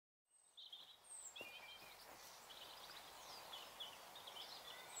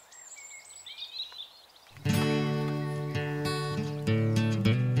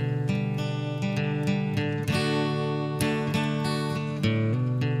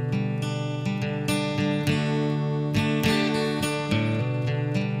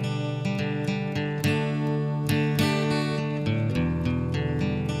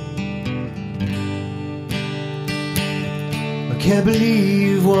can't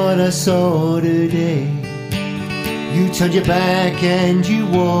believe what I saw today. You turned your back and you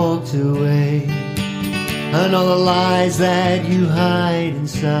walked away, and all the lies that you hide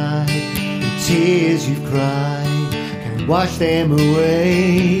inside, the tears you've cried, can't wash them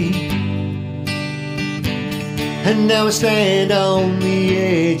away. And now I stand on the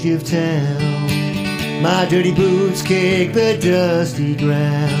edge of town, my dirty boots kick the dusty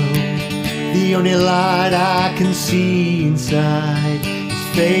ground. The only light I can see inside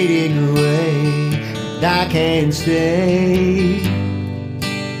is fading away, and I can't stay.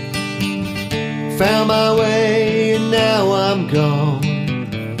 Found my way and now I'm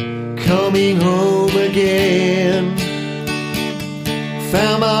gone, coming home again.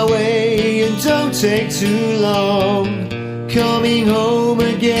 Found my way and don't take too long, coming home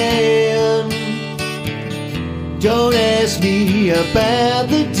again. Don't ask me about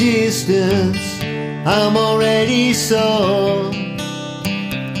the distance, I'm already saw.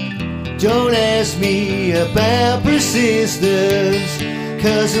 Don't ask me about persistence,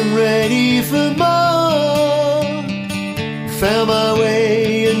 'cause I'm ready for more. Found my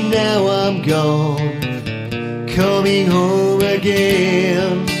way and now I'm gone, coming home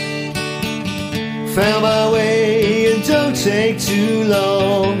again. Found my way and don't take too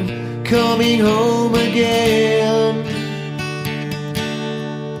long, coming home again.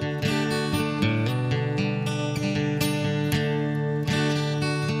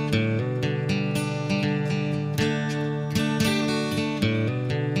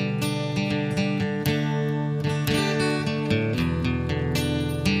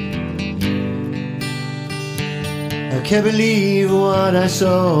 I can't believe what I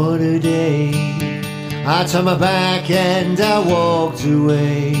saw today. I turned my back and I walked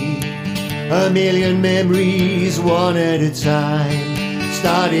away. A million memories, one at a time,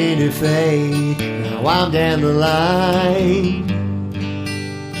 starting to fade. Now I'm down the line,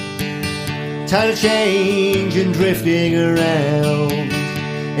 tired of change and drifting around.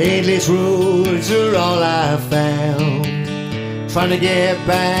 Endless roads are all I've found, trying to get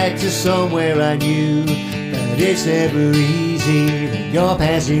back to somewhere I knew. But it's never easy when you're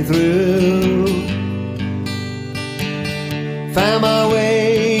passing through. Found my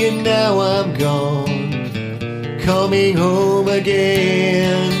way and now I'm gone, coming home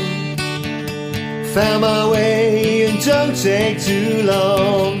again. Found my way and don't take too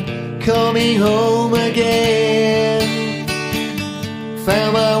long, coming home again.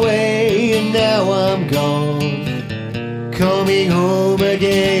 Found my way and now I'm gone, coming home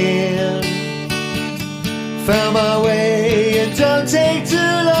again. Found my way and don't take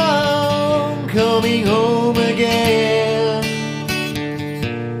too long, coming home again.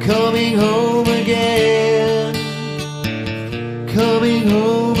 Coming home.